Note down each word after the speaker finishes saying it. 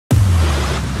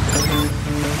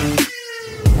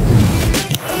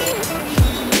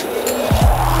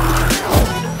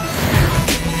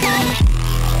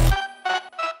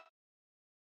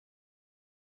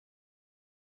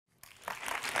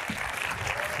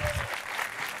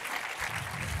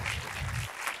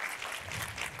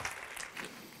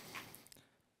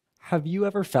Have you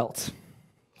ever felt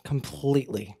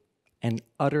completely and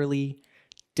utterly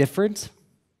different?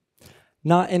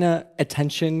 Not in a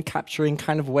attention-capturing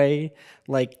kind of way,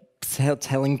 like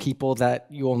telling people that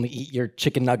you only eat your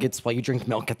chicken nuggets while you drink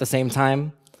milk at the same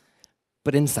time,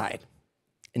 but inside,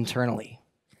 internally,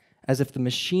 as if the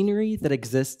machinery that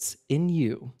exists in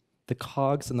you, the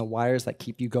cogs and the wires that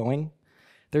keep you going,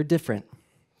 they're different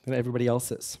than everybody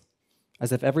else's.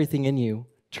 As if everything in you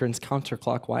turns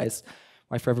counterclockwise,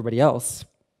 while for everybody else,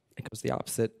 it goes the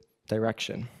opposite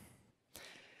direction.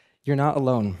 You're not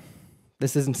alone.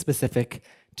 This isn't specific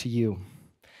to you.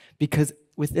 Because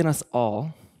within us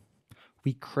all,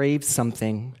 we crave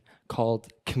something called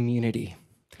community,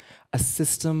 a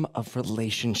system of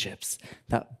relationships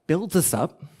that builds us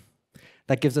up,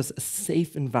 that gives us a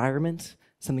safe environment,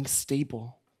 something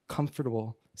stable,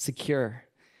 comfortable, secure,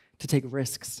 to take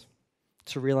risks,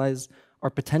 to realize our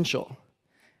potential,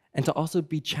 and to also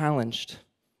be challenged,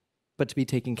 but to be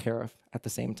taken care of at the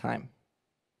same time.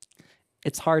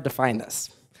 It's hard to find this.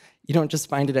 You don't just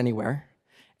find it anywhere.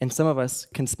 And some of us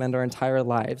can spend our entire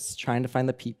lives trying to find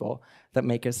the people that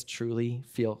make us truly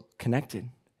feel connected,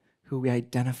 who we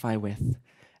identify with,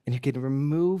 and who can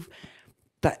remove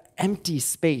that empty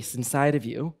space inside of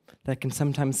you that can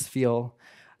sometimes feel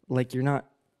like you're not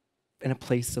in a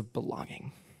place of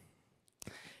belonging.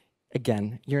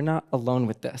 Again, you're not alone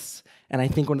with this. And I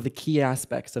think one of the key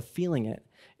aspects of feeling it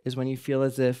is when you feel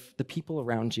as if the people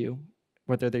around you,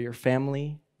 whether they're your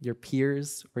family, your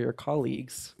peers, or your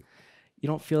colleagues, you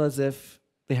don't feel as if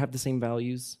they have the same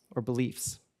values or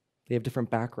beliefs. They have different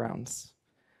backgrounds.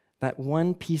 That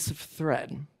one piece of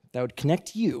thread that would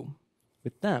connect you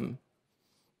with them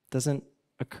doesn't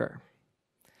occur.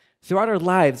 Throughout our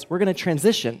lives, we're going to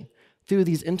transition through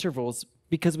these intervals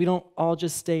because we don't all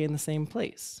just stay in the same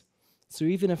place. So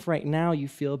even if right now you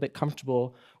feel a bit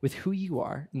comfortable with who you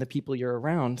are and the people you're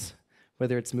around,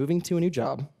 whether it's moving to a new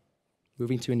job,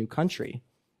 moving to a new country,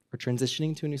 or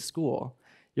transitioning to a new school,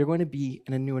 you're going to be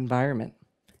in a new environment.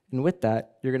 And with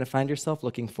that, you're going to find yourself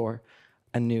looking for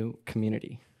a new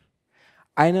community.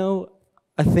 I know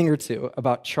a thing or two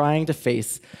about trying to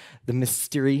face the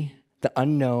mystery, the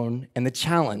unknown, and the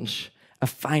challenge of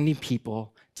finding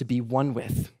people to be one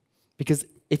with. Because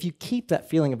if you keep that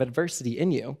feeling of adversity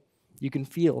in you, you can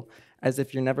feel as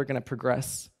if you're never going to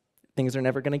progress, things are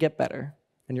never going to get better,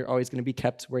 and you're always going to be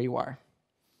kept where you are.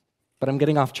 But I'm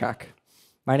getting off track.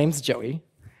 My name's Joey,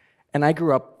 and I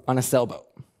grew up on a sailboat.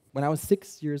 When I was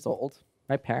 6 years old,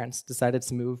 my parents decided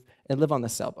to move and live on the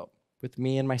sailboat with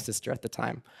me and my sister at the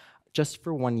time, just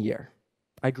for 1 year.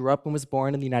 I grew up and was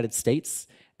born in the United States,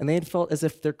 and they had felt as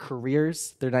if their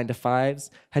careers, their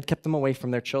 9-to-5s, had kept them away from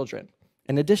their children.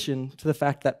 In addition to the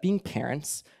fact that being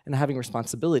parents and having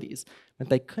responsibilities meant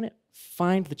they couldn't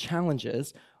find the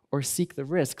challenges or seek the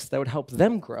risks that would help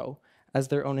them grow as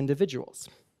their own individuals.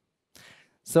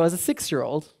 So as a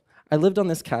 6-year-old, I lived on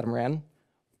this catamaran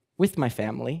with my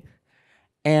family,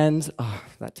 and,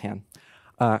 that tan,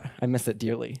 I miss it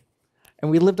dearly. And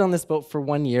we lived on this boat for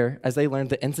 1 year as I learned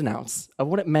the ins and outs of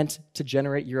what it meant to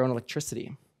generate your own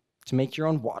electricity, to make your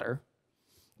own water,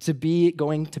 to be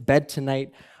going to bed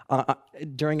tonight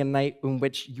during a night in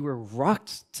which you were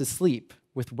rocked to sleep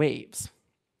with waves.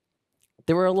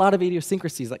 There were a lot of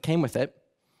idiosyncrasies that came with it,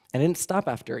 and it didn't stop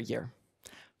after a year.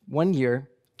 1 year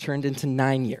turned into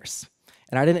 9 years,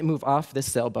 and I didn't move off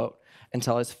this sailboat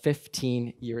until I was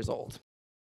 15 years old.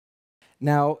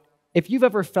 Now, if you've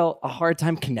ever felt a hard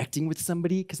time connecting with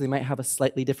somebody because they might have a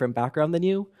slightly different background than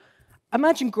you,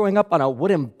 imagine growing up on a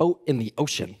wooden boat in the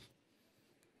ocean.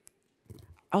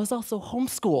 I was also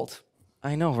homeschooled.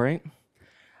 I know, right?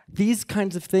 These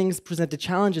kinds of things presented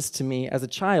challenges to me as a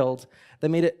child that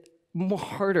made it more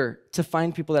harder to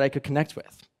find people that I could connect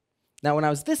with. Now, when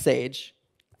I was this age,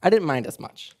 I didn't mind as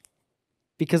much,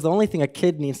 because the only thing a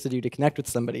kid needs to do to connect with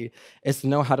somebody is to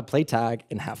know how to play tag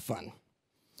and have fun.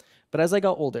 But as I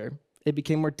got older, it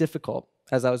became more difficult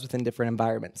as I was within different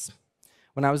environments.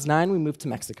 When I was 9, we moved to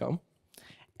Mexico,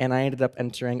 and I ended up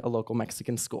entering a local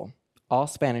Mexican school, all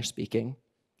Spanish-speaking,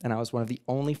 and I was one of the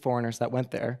only foreigners that went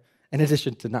there, in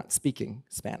addition to not speaking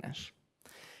Spanish.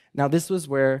 Now, this was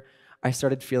where I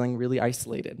started feeling really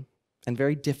isolated and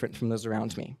very different from those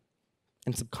around me.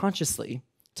 And subconsciously,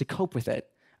 to cope with it,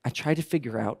 I tried to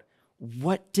figure out,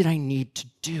 what did I need to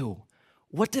do?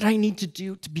 What did I need to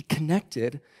do to be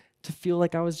connected, to feel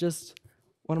like I was just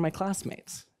one of my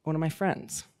classmates, one of my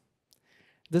friends?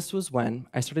 This was when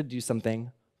I started to do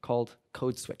something called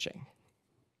code switching.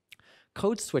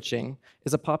 Code switching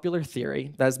is a popular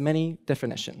theory that has many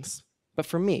definitions. But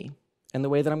for me, and the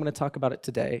way that I'm going to talk about it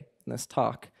today in this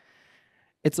talk,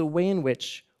 it's a way in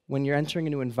which, when you're entering a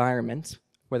new environment,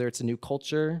 whether it's a new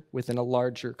culture within a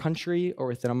larger country or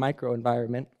within a micro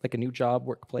environment, like a new job,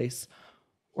 workplace,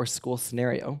 or school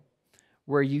scenario,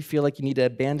 where you feel like you need to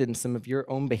abandon some of your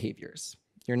own behaviors,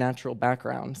 your natural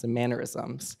backgrounds and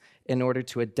mannerisms, in order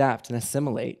to adapt and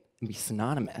assimilate and be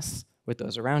synonymous with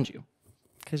those around you,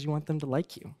 because you want them to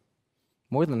like you.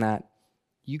 More than that,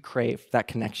 you crave that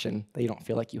connection that you don't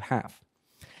feel like you have.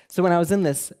 So when I was in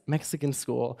this Mexican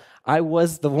school, I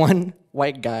was the one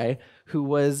white guy who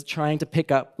was trying to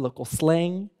pick up local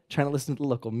slang, trying to listen to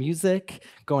local music,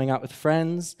 going out with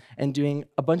friends, and doing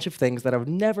a bunch of things that I would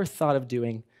never thought of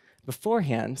doing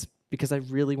beforehand because I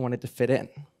really wanted to fit in.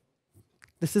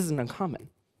 This isn't uncommon.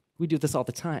 We do this all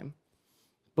the time.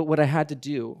 But what I had to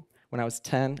do when I was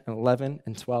 10 and 11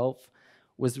 and 12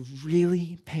 was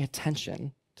really pay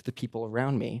attention to the people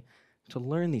around me to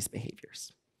learn these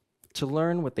behaviors, to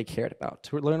learn what they cared about,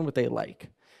 to learn what they like,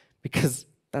 because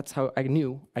that's how I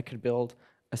knew I could build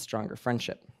a stronger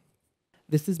friendship.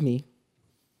 This is me,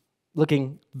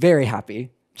 looking very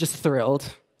happy, just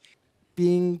thrilled,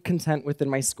 being content within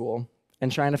my school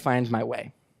and trying to find my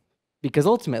way. Because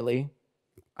ultimately,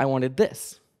 I wanted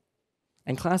this,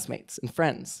 and classmates and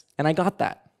friends, and I got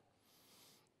that.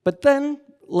 But then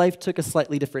life took a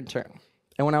slightly different turn.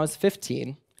 And when I was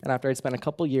 15, and after I'd spent a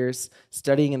couple years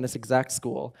studying in this exact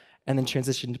school, and then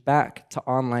transitioned back to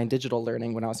online digital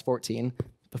learning when I was 14,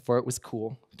 before it was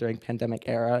cool, during pandemic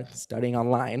era, studying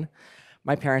online,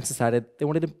 my parents decided they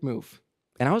wanted to move.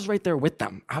 And I was right there with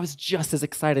them. I was just as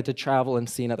excited to travel and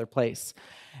see another place.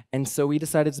 And so we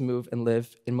decided to move and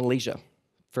live in Malaysia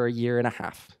for a year and a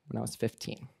half when I was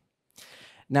 15.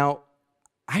 Now,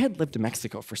 I had lived in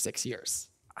Mexico for 6 years.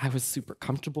 I was super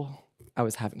comfortable. I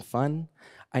was having fun.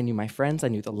 I knew my friends. I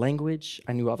knew the language.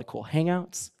 I knew all the cool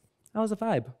hangouts. I was a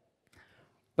vibe.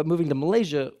 But moving to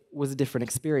Malaysia was a different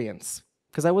experience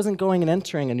because I wasn't going and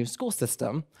entering a new school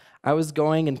system. I was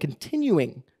going and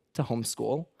continuing to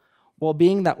homeschool while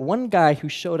being that one guy who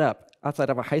showed up outside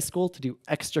of a high school to do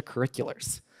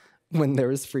extracurriculars when there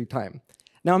was free time.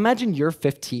 Now imagine you're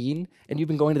 15 and you've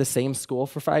been going to the same school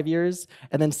for 5 years,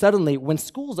 and then suddenly when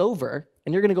school's over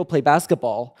and you're gonna go play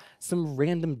basketball, some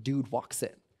random dude walks in.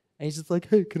 And he's just like,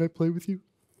 hey, can I play with you?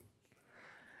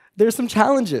 There's some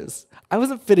challenges. I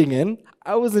wasn't fitting in.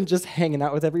 I wasn't just hanging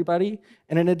out with everybody.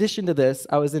 And in addition to this,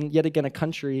 I was in, yet again, a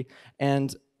country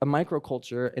and a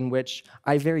microculture in which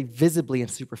I very visibly and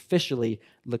superficially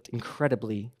looked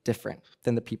incredibly different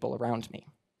than the people around me.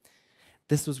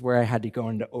 This was where I had to go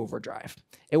into overdrive.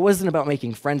 It wasn't about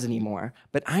making friends anymore,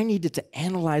 but I needed to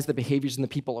analyze the behaviors and the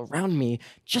people around me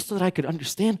just so that I could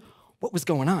understand what was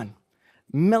going on.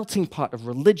 Melting pot of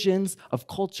religions, of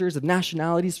cultures, of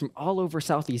nationalities from all over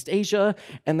Southeast Asia,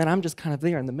 and then I'm just kind of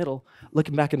there in the middle,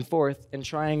 looking back and forth and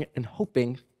trying and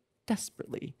hoping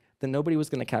desperately that nobody was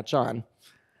going to catch on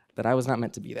that I was not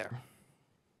meant to be there.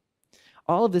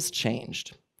 All of this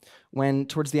changed when,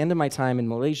 towards the end of my time in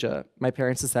Malaysia, my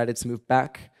parents decided to move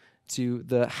back to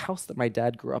the house that my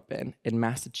dad grew up in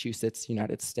Massachusetts,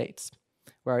 United States,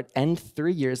 where I'd end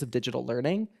 3 years of digital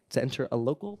learning to enter a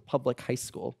local public high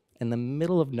school in the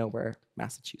middle of nowhere,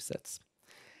 Massachusetts.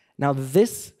 Now,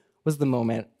 this was the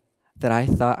moment that I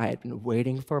thought I had been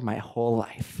waiting for my whole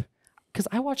life. Because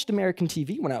I watched American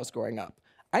TV when I was growing up.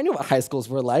 I knew what high schools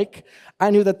were like. I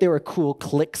knew that there were cool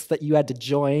cliques that you had to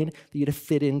join, that you had to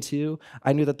fit into.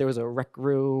 I knew that there was a rec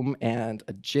room and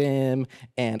a gym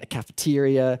and a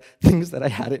cafeteria, things that I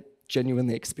hadn't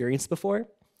genuinely experienced before.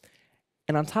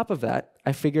 And on top of that,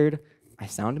 I figured, I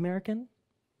sound American.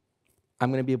 I'm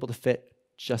going to be able to fit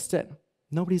just in.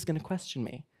 Nobody's going to question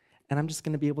me. And I'm just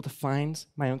going to be able to find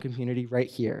my own community right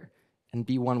here and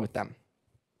be one with them.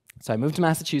 So I moved to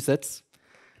Massachusetts.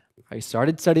 I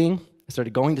started studying. I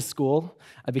started going to school.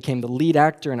 I became the lead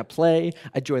actor in a play.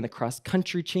 I joined the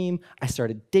cross-country team. I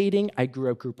started dating. I grew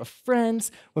a group of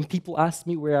friends. When people asked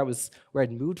me where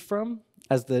I'd moved from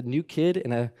as the new kid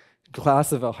in a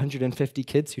class of 150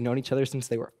 kids who'd known each other since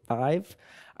they were 5,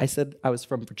 I said I was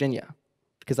from Virginia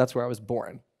because that's where I was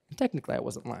born. And technically, I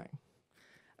wasn't lying.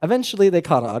 Eventually, they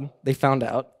caught on. They found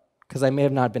out, because I may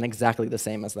have not been exactly the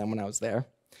same as them when I was there.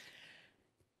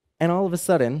 And all of a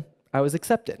sudden, I was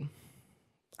accepted.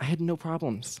 I had no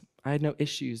problems. I had no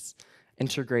issues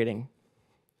integrating,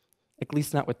 at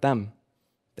least not with them.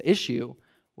 The issue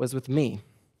was with me,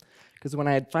 because when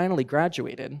I had finally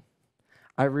graduated,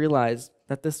 I realized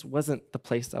that this wasn't the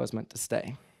place I was meant to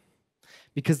stay.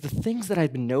 Because the things that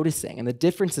I'd been noticing and the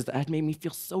differences that had made me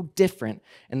feel so different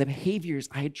and the behaviors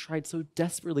I had tried so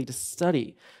desperately to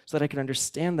study so that I could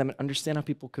understand them and understand how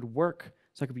people could work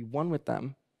so I could be one with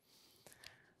them,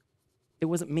 it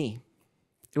wasn't me.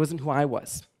 It wasn't who I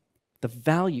was. The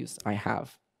values I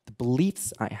have, the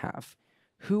beliefs I have,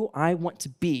 who I want to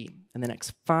be in the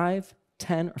next 5,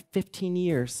 10, or 15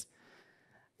 years,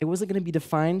 it wasn't going to be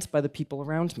defined by the people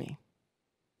around me.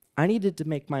 I needed to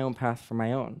make my own path for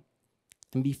my own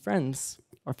and be friends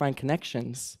or find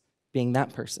connections being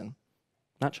that person,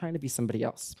 not trying to be somebody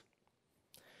else.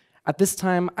 At this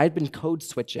time, I'd been code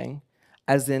switching,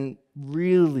 as in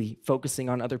really focusing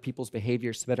on other people's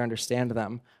behaviors to better understand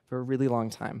them for a really long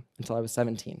time, until I was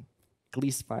 17, at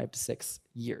least 5 to 6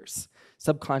 years,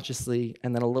 subconsciously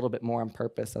and then a little bit more on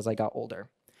purpose as I got older.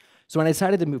 So when I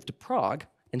decided to move to Prague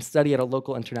and study at a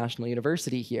local international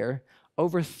university here,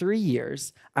 over 3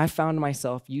 years, I found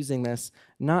myself using this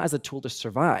not as a tool to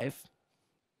survive,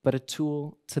 but a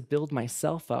tool to build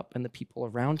myself up and the people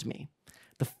around me.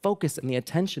 The focus and the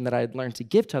attention that I had learned to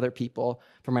give to other people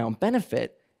for my own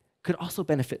benefit could also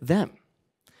benefit them.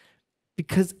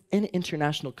 Because in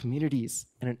international communities,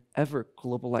 in an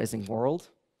ever-globalizing world,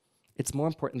 it's more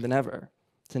important than ever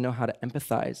to know how to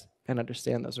empathize and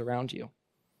understand those around you.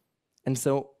 And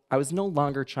so I was no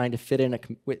longer trying to fit in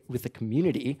with a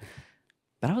community,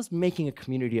 but I was making a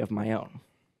community of my own.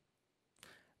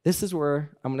 This is where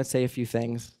I'm going to say a few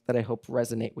things that I hope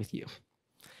resonate with you.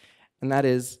 And that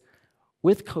is,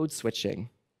 with code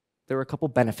switching, there were a couple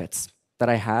benefits that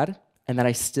I had and that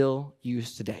I still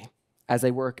use today as I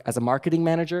work as a marketing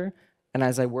manager and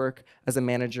as I work as a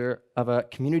manager of a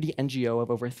community NGO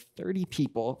of over 30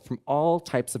 people from all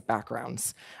types of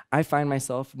backgrounds. I find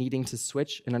myself needing to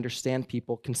switch and understand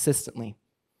people consistently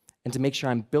and to make sure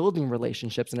I'm building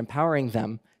relationships and empowering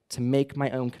them to make my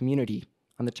own community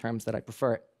on the terms that I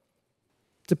prefer it.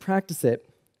 To practice it,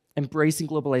 embracing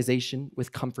globalization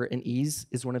with comfort and ease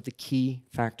is one of the key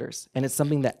factors, and it's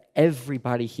something that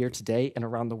everybody here today and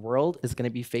around the world is going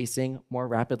to be facing more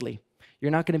rapidly.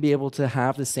 You're not going to be able to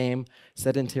have the same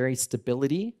sedentary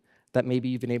stability that maybe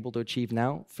you've been able to achieve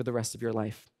now for the rest of your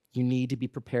life. You need to be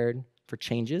prepared for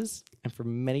changes and for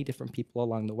many different people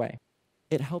along the way.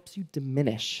 It helps you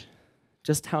diminish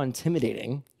just how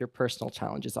intimidating your personal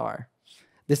challenges are.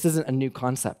 This isn't a new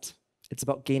concept. It's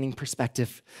about gaining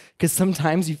perspective, because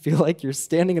sometimes you feel like you're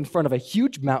standing in front of a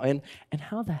huge mountain, and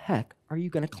how the heck are you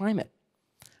going to climb it?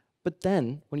 But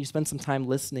then, when you spend some time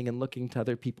listening and looking to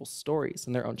other people's stories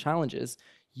and their own challenges,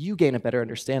 you gain a better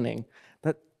understanding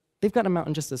that they've got a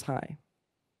mountain just as high.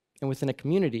 And within a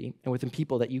community and within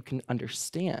people that you can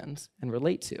understand and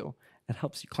relate to, it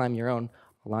helps you climb your own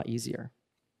a lot easier.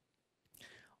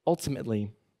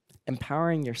 Ultimately,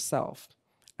 empowering yourself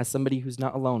as somebody who's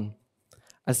not alone,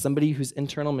 as somebody whose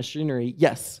internal machinery,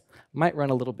 yes, might run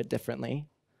a little bit differently,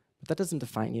 but that doesn't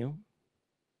define you.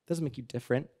 It doesn't make you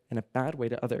different in a bad way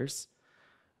to others.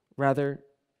 Rather,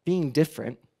 being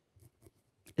different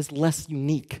is less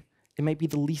unique. It might be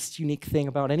the least unique thing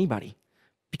about anybody,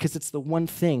 because it's the one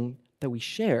thing that we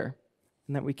share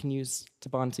and that we can use to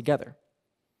bond together.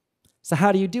 So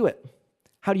how do you do it?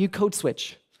 How do you code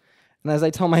switch? And as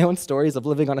I tell my own stories of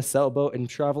living on a sailboat and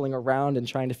traveling around and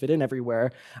trying to fit in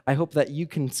everywhere, I hope that you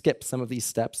can skip some of these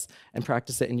steps and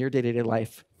practice it in your day-to-day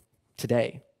life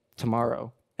today,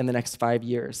 tomorrow, in the next 5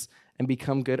 years, and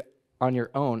become good on your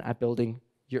own at building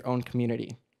your own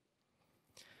community.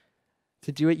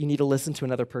 To do it, you need to listen to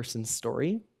another person's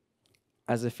story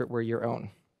as if it were your own.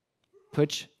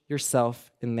 Put yourself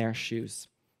in their shoes.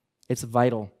 It's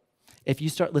vital. If you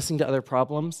start listening to other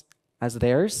problems as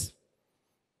theirs,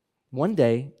 one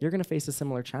day, you're going to face a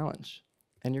similar challenge,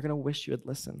 and you're going to wish you had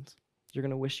listened. You're going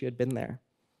to wish you had been there.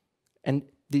 And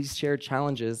these shared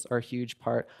challenges are a huge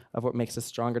part of what makes us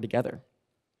stronger together.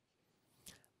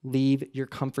 Leave your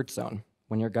comfort zone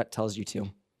when your gut tells you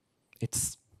to.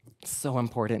 It's so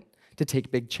important to take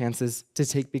big chances, to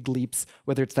take big leaps,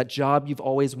 whether it's that job you've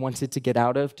always wanted to get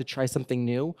out of, to try something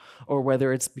new, or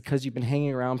whether it's because you've been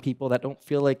hanging around people that don't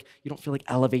feel like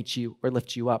elevate you or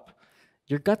lift you up.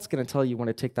 Your gut's going to tell you when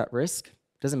to take that risk. It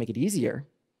doesn't make it easier,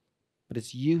 but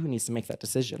it's you who needs to make that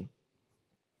decision.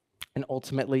 And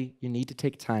ultimately, you need to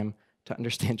take time to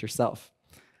understand yourself.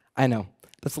 I know,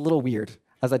 that's a little weird.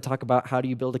 As I talk about how do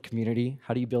you build a community,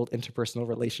 how do you build interpersonal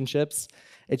relationships,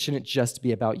 it shouldn't just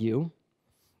be about you,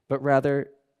 but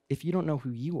rather, if you don't know who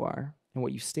you are and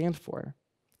what you stand for,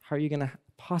 how are you going to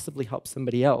possibly help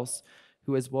somebody else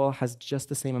who as well has just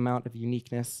the same amount of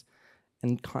uniqueness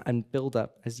and build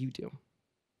up as you do?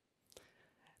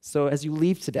 So as you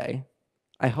leave today,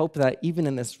 I hope that even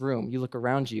in this room, you look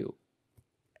around you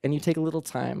and you take a little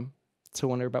time to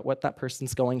wonder about what that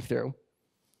person's going through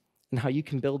and how you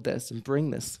can build this and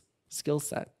bring this skill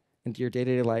set into your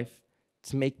day-to-day life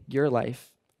to make your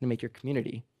life and make your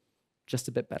community just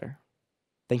a bit better.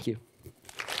 Thank you.